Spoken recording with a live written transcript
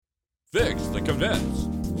Fix the Convince.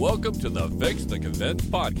 Welcome to the Fix the Convince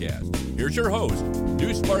podcast. Here's your host,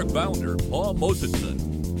 NewSpark founder, Paul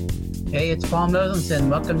Mosenson. Hey, it's Paul Mosenson.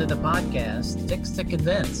 Welcome to the podcast, Fix the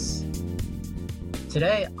Convince.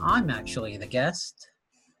 Today, I'm actually the guest,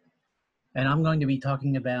 and I'm going to be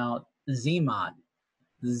talking about ZMOT,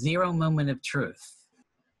 Zero Moment of Truth.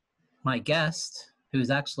 My guest, who's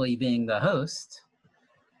actually being the host,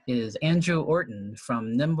 is Andrew Orton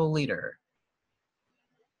from Nimble Leader.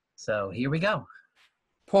 So here we go.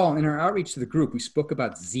 Paul, in our outreach to the group, we spoke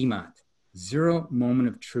about ZMOT, Zero Moment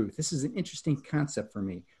of Truth. This is an interesting concept for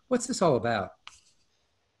me. What's this all about?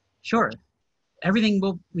 Sure. Everything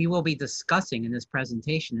we will be discussing in this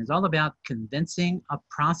presentation is all about convincing a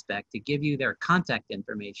prospect to give you their contact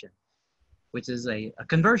information, which is a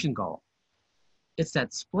conversion goal. It's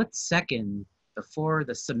that split second before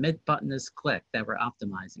the submit button is clicked that we're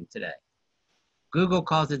optimizing today. Google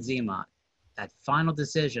calls it ZMOT. That final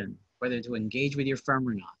decision, whether to engage with your firm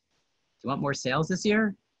or not. Do you want more sales this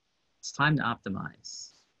year? It's time to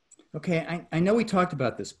optimize. Okay, I know we talked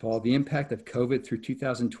about this, Paul, the impact of COVID through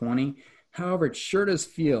 2020. However, it sure does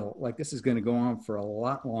feel like this is going to go on for a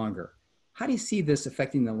lot longer. How do you see this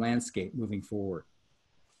affecting the landscape moving forward?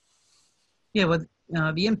 Yeah, well,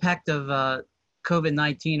 the impact of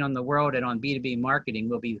COVID-19 on the world and on B2B marketing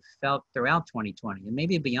will be felt throughout 2020 and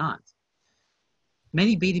maybe beyond.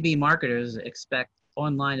 Many B2B marketers expect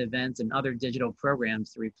online events and other digital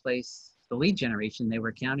programs to replace the lead generation they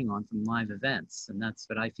were counting on from live events. And that's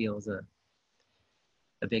what I feel is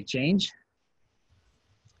a big change.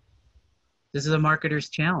 This is a marketer's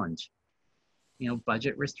challenge.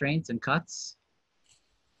 Budget restraints and cuts,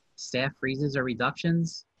 staff freezes or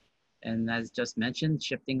reductions, and as just mentioned,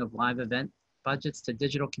 shifting of live event budgets to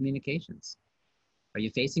digital communications. Are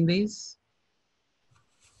you facing these?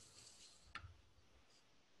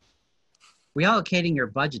 Reallocating your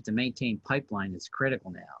budget to maintain pipeline is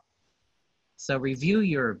critical now. So review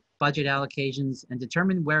your budget allocations and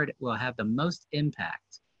determine where it will have the most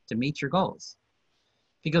impact to meet your goals.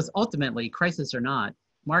 Because ultimately, crisis or not,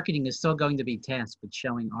 marketing is still going to be tasked with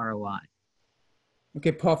showing ROI.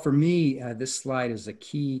 Okay, Paul, for me, this slide is a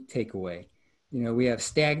key takeaway. We have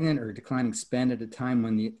stagnant or declining spend at a time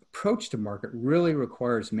when the approach to market really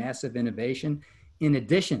requires massive innovation in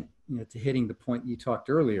addition to hitting the point you talked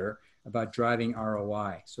earlier about driving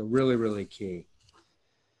ROI. So really, really key.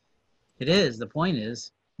 It is. The point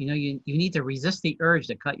is, you need to resist the urge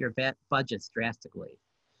to cut your budgets drastically.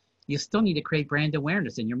 You still need to create brand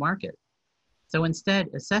awareness in your market. So instead,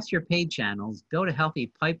 assess your paid channels, build a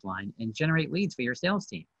healthy pipeline, and generate leads for your sales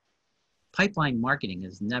team. Pipeline marketing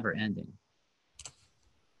is never ending.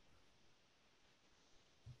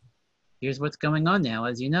 Here's what's going on now.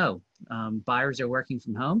 As you know, buyers are working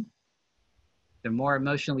from home. They're more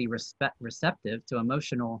emotionally receptive to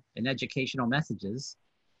emotional and educational messages.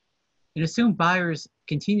 And assume buyers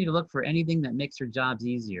continue to look for anything that makes their jobs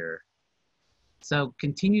easier. So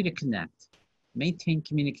continue to connect, maintain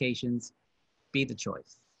communications, be the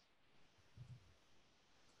choice.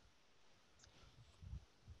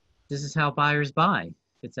 This is how buyers buy.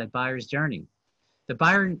 It's that buyer's journey. The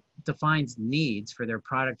buyer defines needs for their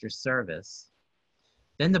product or service.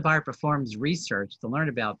 Then the buyer performs research to learn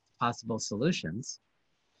about possible solutions.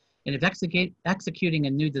 And if executing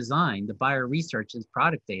a new design, the buyer researches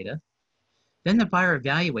product data. Then the buyer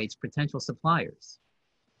evaluates potential suppliers.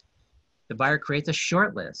 The buyer creates a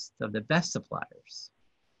short list of the best suppliers.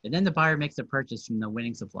 And then the buyer makes a purchase from the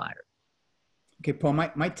winning supplier. Okay, Paul, my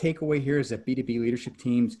takeaway here is that B2B leadership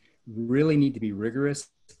teams really need to be rigorous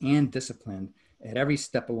and disciplined at every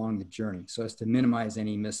step along the journey so as to minimize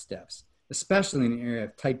any missteps, especially in the area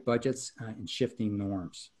of tight budgets and shifting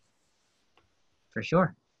norms. For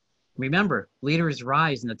sure. Remember, leaders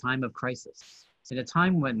rise in a time of crisis. In a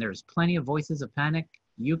time when there's plenty of voices of panic,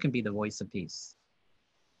 you can be the voice of peace.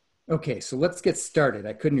 Okay, so let's get started.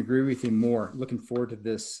 I couldn't agree with you more. Looking forward to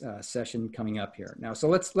this session coming up here. Now, so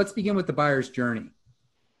let's begin with the buyer's journey.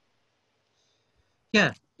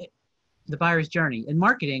 Yeah, the buyer's journey. In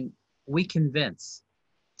marketing, we convince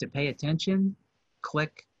to pay attention,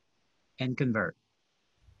 click, and convert.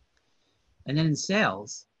 And then in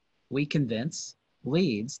sales, we convince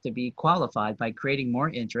leads to be qualified by creating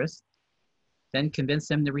more interest, then convince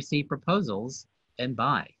them to receive proposals and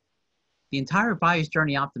buy. The entire buyer's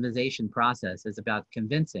journey optimization process is about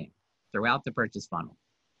convincing throughout the purchase funnel.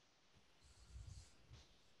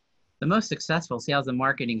 The most successful sales and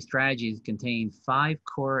marketing strategies contain 5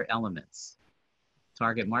 core elements: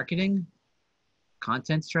 target marketing,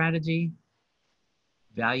 content strategy,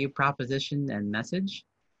 value proposition and message,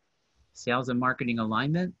 sales and marketing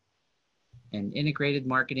alignment, and integrated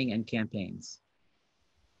marketing and campaigns.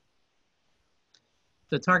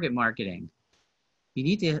 So target marketing. You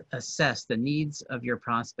need to assess the needs of your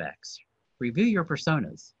prospects. Review your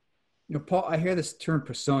personas. You know, Paul, I hear this term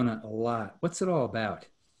persona a lot. What's it all about?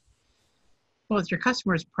 Well, if your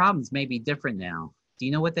customers' problems may be different now, do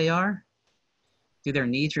you know what they are? Do their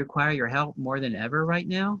needs require your help more than ever right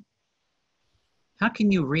now? How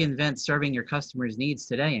can you reinvent serving your customers' needs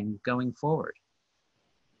today and going forward?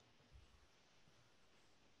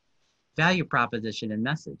 Value proposition and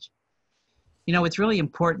message. You know, it's really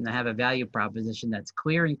important to have a value proposition that's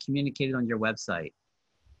clear and communicated on your website.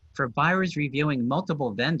 For buyers reviewing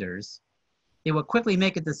multiple vendors, they will quickly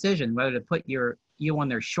make a decision whether to put you on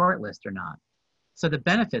their short list or not. So the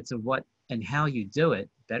benefits of what and how you do it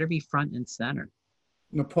better be front and center.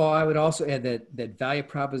 You know, Paul, I would also add that value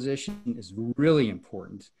proposition is really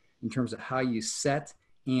important in terms of how you set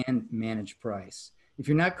and manage price. If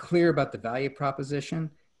you're not clear about the value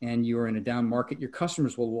proposition and you're in a down market, your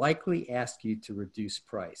customers will likely ask you to reduce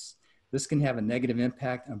price. This can have a negative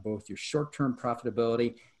impact on both your short-term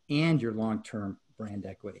profitability and your long-term brand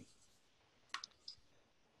equity.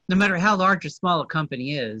 No matter how large or small a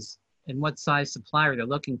company is and what size supplier they're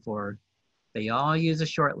looking for, they all use a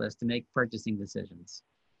short list to make purchasing decisions.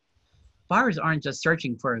 Buyers aren't just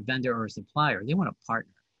searching for a vendor or a supplier, they want a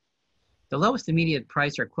partner. The lowest immediate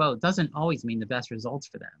price or quote doesn't always mean the best results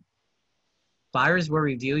for them. Buyers will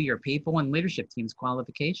review your people and leadership team's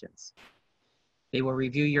qualifications. They will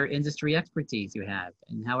review your industry expertise you have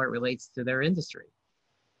and how it relates to their industry.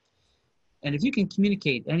 And if you can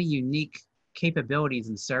communicate any unique capabilities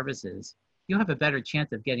and services, you'll have a better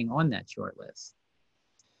chance of getting on that short list.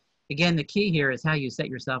 Again, the key here is how you set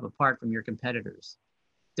yourself apart from your competitors.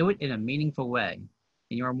 Do it in a meaningful way,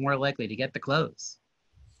 and you are more likely to get the close.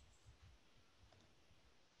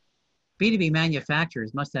 B2B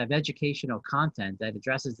manufacturers must have educational content that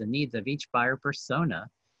addresses the needs of each buyer persona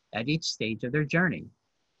at each stage of their journey.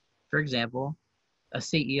 For example, a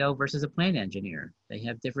CEO versus a plant engineer, they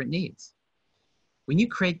have different needs. When you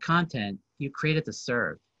create content, you create it to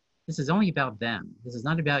serve. This is only about them. This is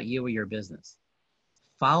not about you or your business.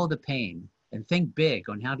 Follow the pain and think big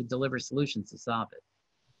on how to deliver solutions to solve it.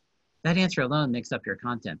 That answer alone makes up your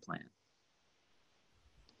content plan.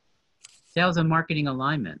 Sales and marketing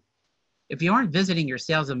alignment. If you aren't visiting your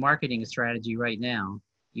sales and marketing strategy right now,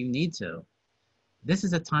 you need to. This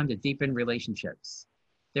is a time to deepen relationships.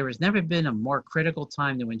 There has never been a more critical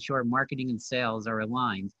time to ensure marketing and sales are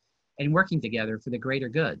aligned and working together for the greater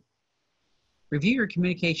good. Review your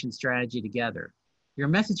communication strategy together. Your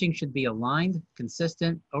messaging should be aligned,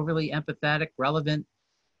 consistent, overly empathetic, relevant,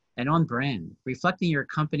 and on brand, reflecting your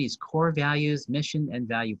company's core values, mission, and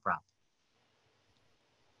value prop.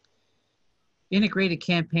 Integrated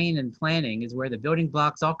campaign and planning is where the building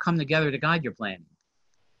blocks all come together to guide your planning.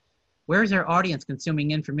 Where is our audience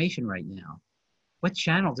consuming information right now? What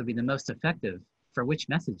channels will be the most effective for which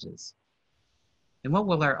messages? And what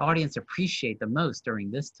will our audience appreciate the most during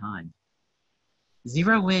this time?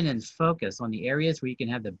 Zero in and focus on the areas where you can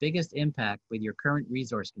have the biggest impact with your current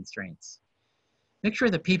resource constraints. Make sure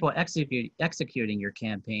the people executing your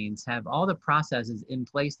campaigns have all the processes in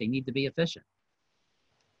place they need to be efficient.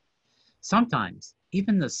 Sometimes,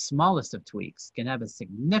 even the smallest of tweaks can have a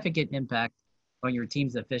significant impact on your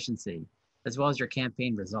team's efficiency, as well as your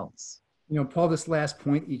campaign results. You know, Paul, this last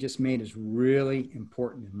point you just made is really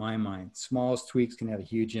important in my mind. Smallest tweaks can have a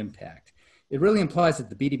huge impact. It really implies that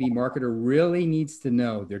the B2B marketer really needs to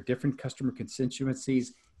know their different customer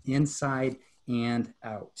constituencies inside and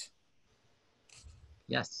out.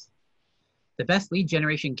 Yes. The best lead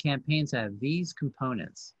generation campaigns have these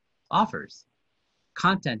components. Offers,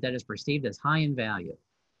 content that is perceived as high in value.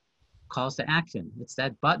 Calls to action, it's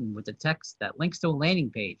that button with the text that links to a landing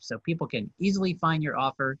page so people can easily find your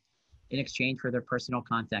offer in exchange for their personal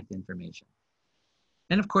contact information.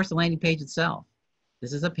 And of course, the landing page itself.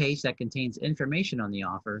 This is a page that contains information on the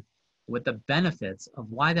offer with the benefits of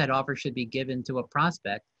why that offer should be given to a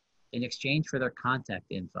prospect in exchange for their contact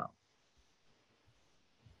info.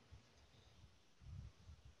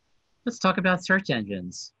 Let's talk about search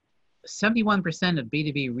engines. 71% of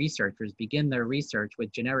B2B researchers begin their research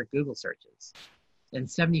with generic Google searches, and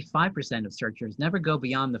 75% of searchers never go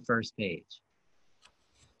beyond the first page.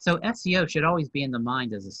 So SEO should always be in the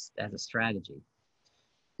mind as a strategy.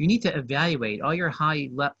 You need to evaluate all your high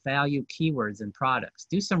value keywords and products.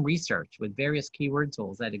 Do some research with various keyword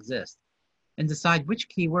tools that exist and decide which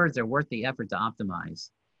keywords are worth the effort to optimize.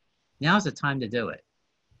 Now's the time to do it.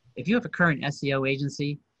 If you have a current SEO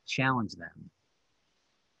agency, challenge them.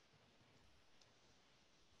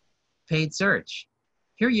 Paid search.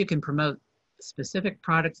 Here you can promote specific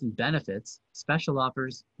products and benefits, special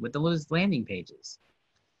offers with those landing pages.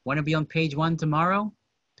 Want to be on page 1 tomorrow?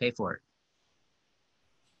 pay for it.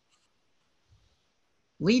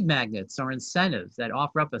 Lead magnets are incentives that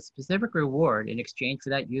offer up a specific reward in exchange for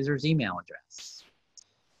that user's email address.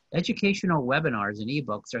 Educational webinars and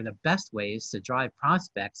ebooks are the best ways to drive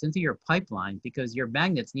prospects into your pipeline because your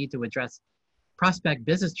magnets need to address prospect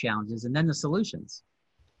business challenges and then the solutions.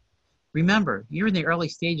 Remember, you're in the early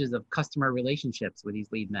stages of customer relationships with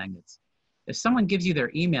these lead magnets. If someone gives you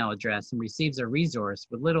their email address and receives a resource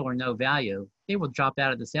with little or no value, they will drop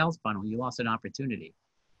out of the sales funnel. You lost an opportunity.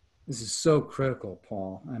 This is so critical,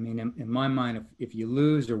 Paul. I mean, in my mind, if you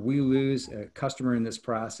lose or we lose a customer in this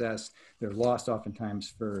process, they're lost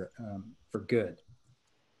oftentimes for good.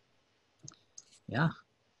 Yeah.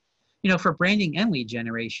 You know, for branding and lead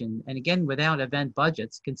generation, and again, without event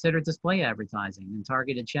budgets, consider display advertising and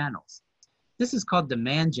targeted channels. This is called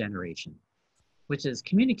demand generation, which is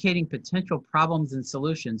communicating potential problems and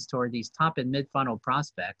solutions toward these top and mid-funnel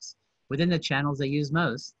prospects within the channels they use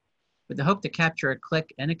most, with the hope to capture a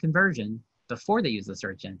click and a conversion before they use the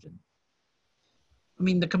search engine. I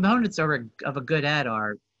mean, the components of a good ad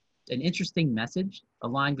are an interesting message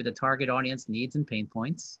aligned with the target audience needs and pain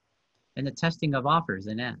points, and the testing of offers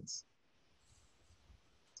and ads.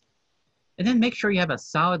 And then make sure you have a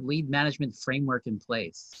solid lead management framework in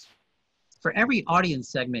place. For every audience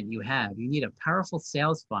segment you have, you need a powerful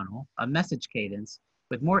sales funnel, a message cadence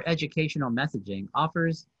with more educational messaging,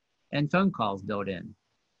 offers, and phone calls built in.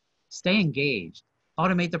 Stay engaged,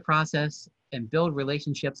 automate the process, and build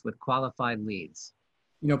relationships with qualified leads.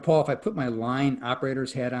 You know, Paul, if I put my line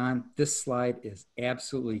operator's hat on, this slide is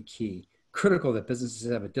absolutely key. Critical that businesses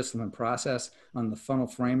have a disciplined process on the funnel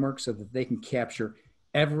framework so that they can capture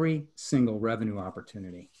every single revenue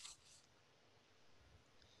opportunity.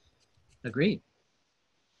 Agreed.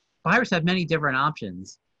 Buyers have many different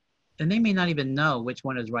options, and they may not even know which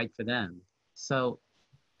one is right for them. So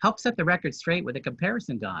help set the record straight with a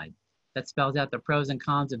comparison guide that spells out the pros and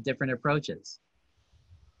cons of different approaches.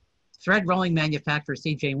 Thread rolling manufacturer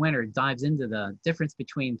C.J. Winter dives into the difference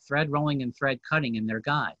between thread rolling and thread cutting in their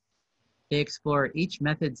guide. They explore each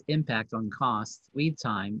method's impact on cost, lead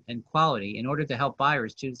time, and quality in order to help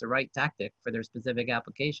buyers choose the right tactic for their specific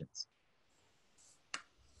applications.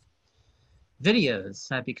 Videos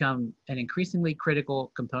have become an increasingly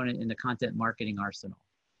critical component in the content marketing arsenal.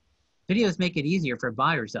 Videos make it easier for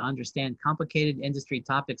buyers to understand complicated industry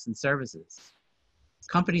topics and services.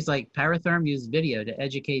 Companies like Paratherm use video to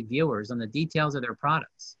educate viewers on the details of their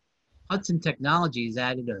products. Hudson Technologies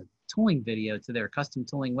added a tooling video to their custom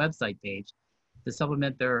tooling website page to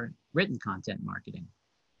supplement their written content marketing.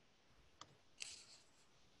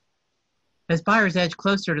 As buyers edge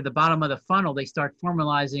closer to the bottom of the funnel, they start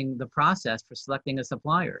formalizing the process for selecting a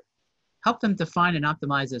supplier. Help them define and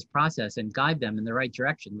optimize this process and guide them in the right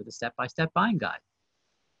direction with a step-by-step buying guide.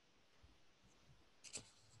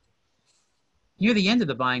 Near the end of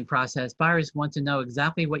the buying process, buyers want to know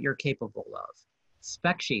exactly what you're capable of.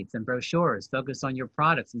 Spec sheets and brochures focused on your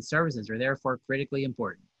products and services are therefore critically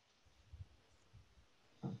important.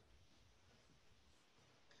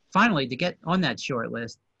 Finally, to get on that short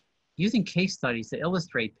list, using case studies to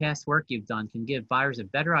illustrate past work you've done can give buyers a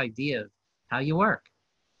better idea of how you work.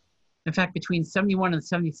 In fact, between 71 and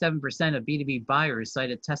 77% of B2B buyers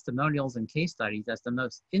cited testimonials and case studies as the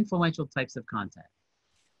most influential types of content.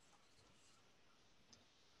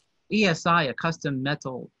 ESI, a custom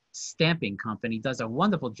metal stamping company, does a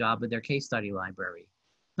wonderful job with their case study library.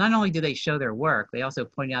 Not only do they show their work, they also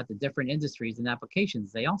point out the different industries and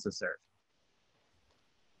applications they also serve.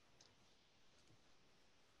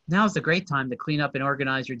 Now is a great time to clean up and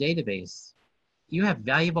organize your database. You have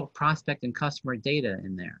valuable prospect and customer data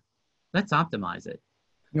in there. Let's optimize it.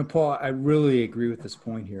 You know, Paul, I really agree with this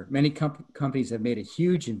point here. Many companies have made a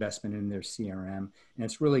huge investment in their CRM, and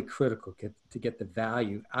it's really critical to get the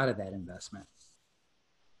value out of that investment.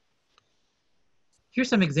 Here's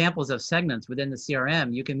some examples of segments within the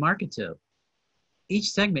CRM you can market to.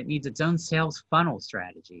 Each segment needs its own sales funnel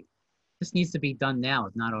strategy. This needs to be done now,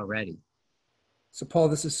 if not already. So Paul,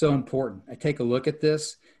 this is so important. I take a look at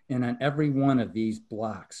this, and on every one of these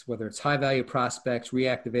blocks, whether it's high value prospects,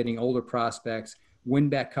 reactivating older prospects, win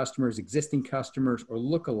back customers, existing customers, or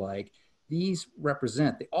lookalike, they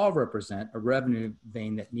all represent a revenue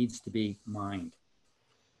vein that needs to be mined.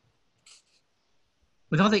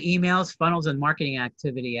 With all the emails, funnels, and marketing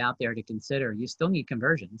activity out there to consider, you still need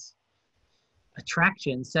conversions.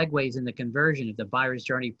 Attraction segues in the conversion if the buyer's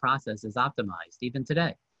journey process is optimized, even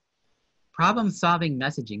today. Problem-solving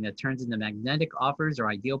messaging that turns into magnetic offers or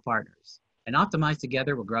ideal partners, and optimized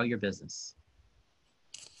together will grow your business.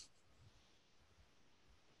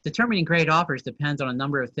 Determining great offers depends on a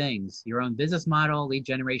number of things: your own business model, lead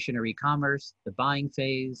generation or e-commerce, the buying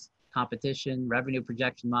phase, competition, revenue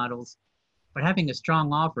projection models. But having a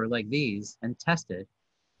strong offer like these and tested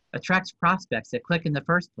attracts prospects that click in the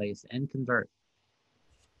first place and convert.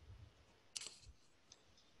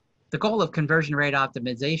 The goal of conversion rate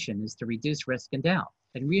optimization is to reduce risk and doubt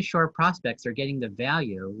and reassure prospects are getting the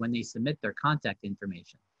value when they submit their contact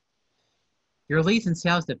information. Your leads and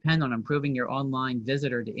sales depend on improving your online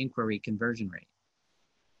visitor to inquiry conversion rate.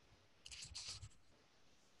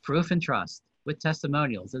 Proof and trust with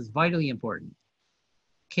testimonials is vitally important.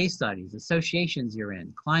 Case studies, associations you're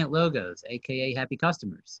in, client logos, aka happy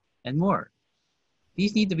customers, and more.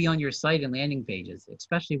 These need to be on your site and landing pages,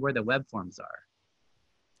 especially where the web forms are.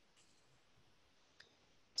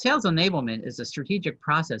 Sales enablement is a strategic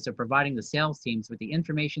process of providing the sales teams with the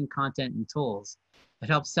information, content, and tools that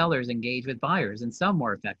help sellers engage with buyers and sell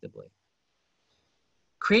more effectively.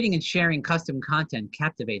 Creating and sharing custom content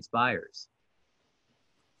captivates buyers.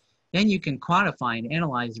 Then you can quantify and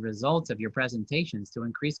analyze the results of your presentations to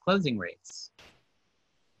increase closing rates.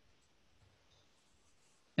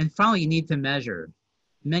 And finally, you need to measure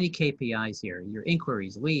many KPIs here: your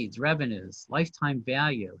inquiries, leads, revenues, lifetime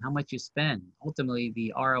value, how much you spend, ultimately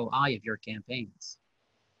the ROI of your campaigns.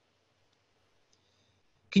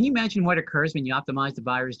 Can you imagine what occurs when you optimize the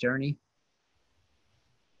buyer's journey?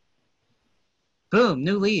 Boom,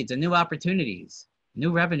 new leads and new opportunities,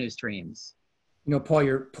 new revenue streams. You know, Paul,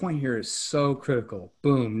 your point here is so critical.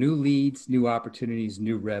 Boom, new leads, new opportunities,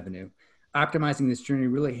 new revenue. Optimizing this journey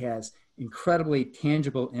really has incredibly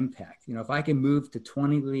tangible impact. You know, if I can move to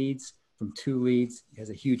 20 leads from 2 leads, it has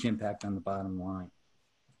a huge impact on the bottom line.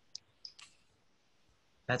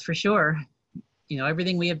 That's for sure. You know,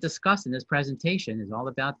 everything we have discussed in this presentation is all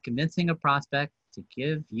about convincing a prospect to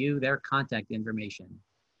give you their contact information,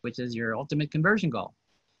 which is your ultimate conversion goal.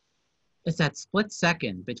 It's that split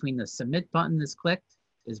second between the submit button is clicked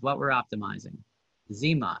is what we're optimizing.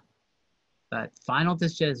 ZMOT, that final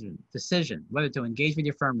decision whether to engage with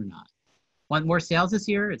your firm or not. Want more sales this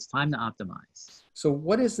year? It's time to optimize. So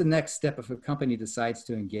what is the next step if a company decides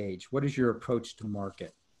to engage? What is your approach to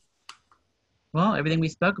market? Well, everything we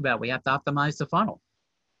spoke about, we have to optimize the funnel.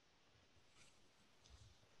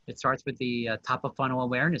 It starts with the top of funnel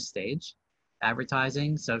awareness stage: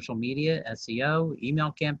 advertising, social media, SEO,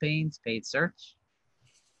 email campaigns, paid search.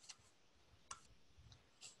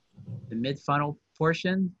 The mid-funnel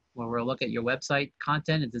portion, where we'll look at your website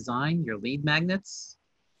content and design, your lead magnets,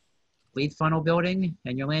 lead funnel building,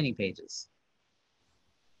 and your landing pages.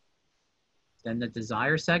 Then the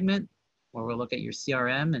desire segment, where we'll look at your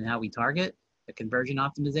CRM and how we target, the conversion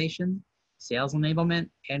optimization, sales enablement,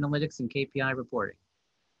 analytics, and KPI reporting.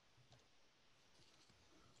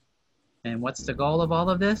 And what's the goal of all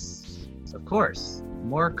of this? Of course,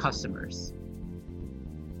 more customers.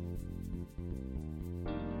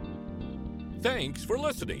 Thanks for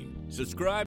listening. Subscribe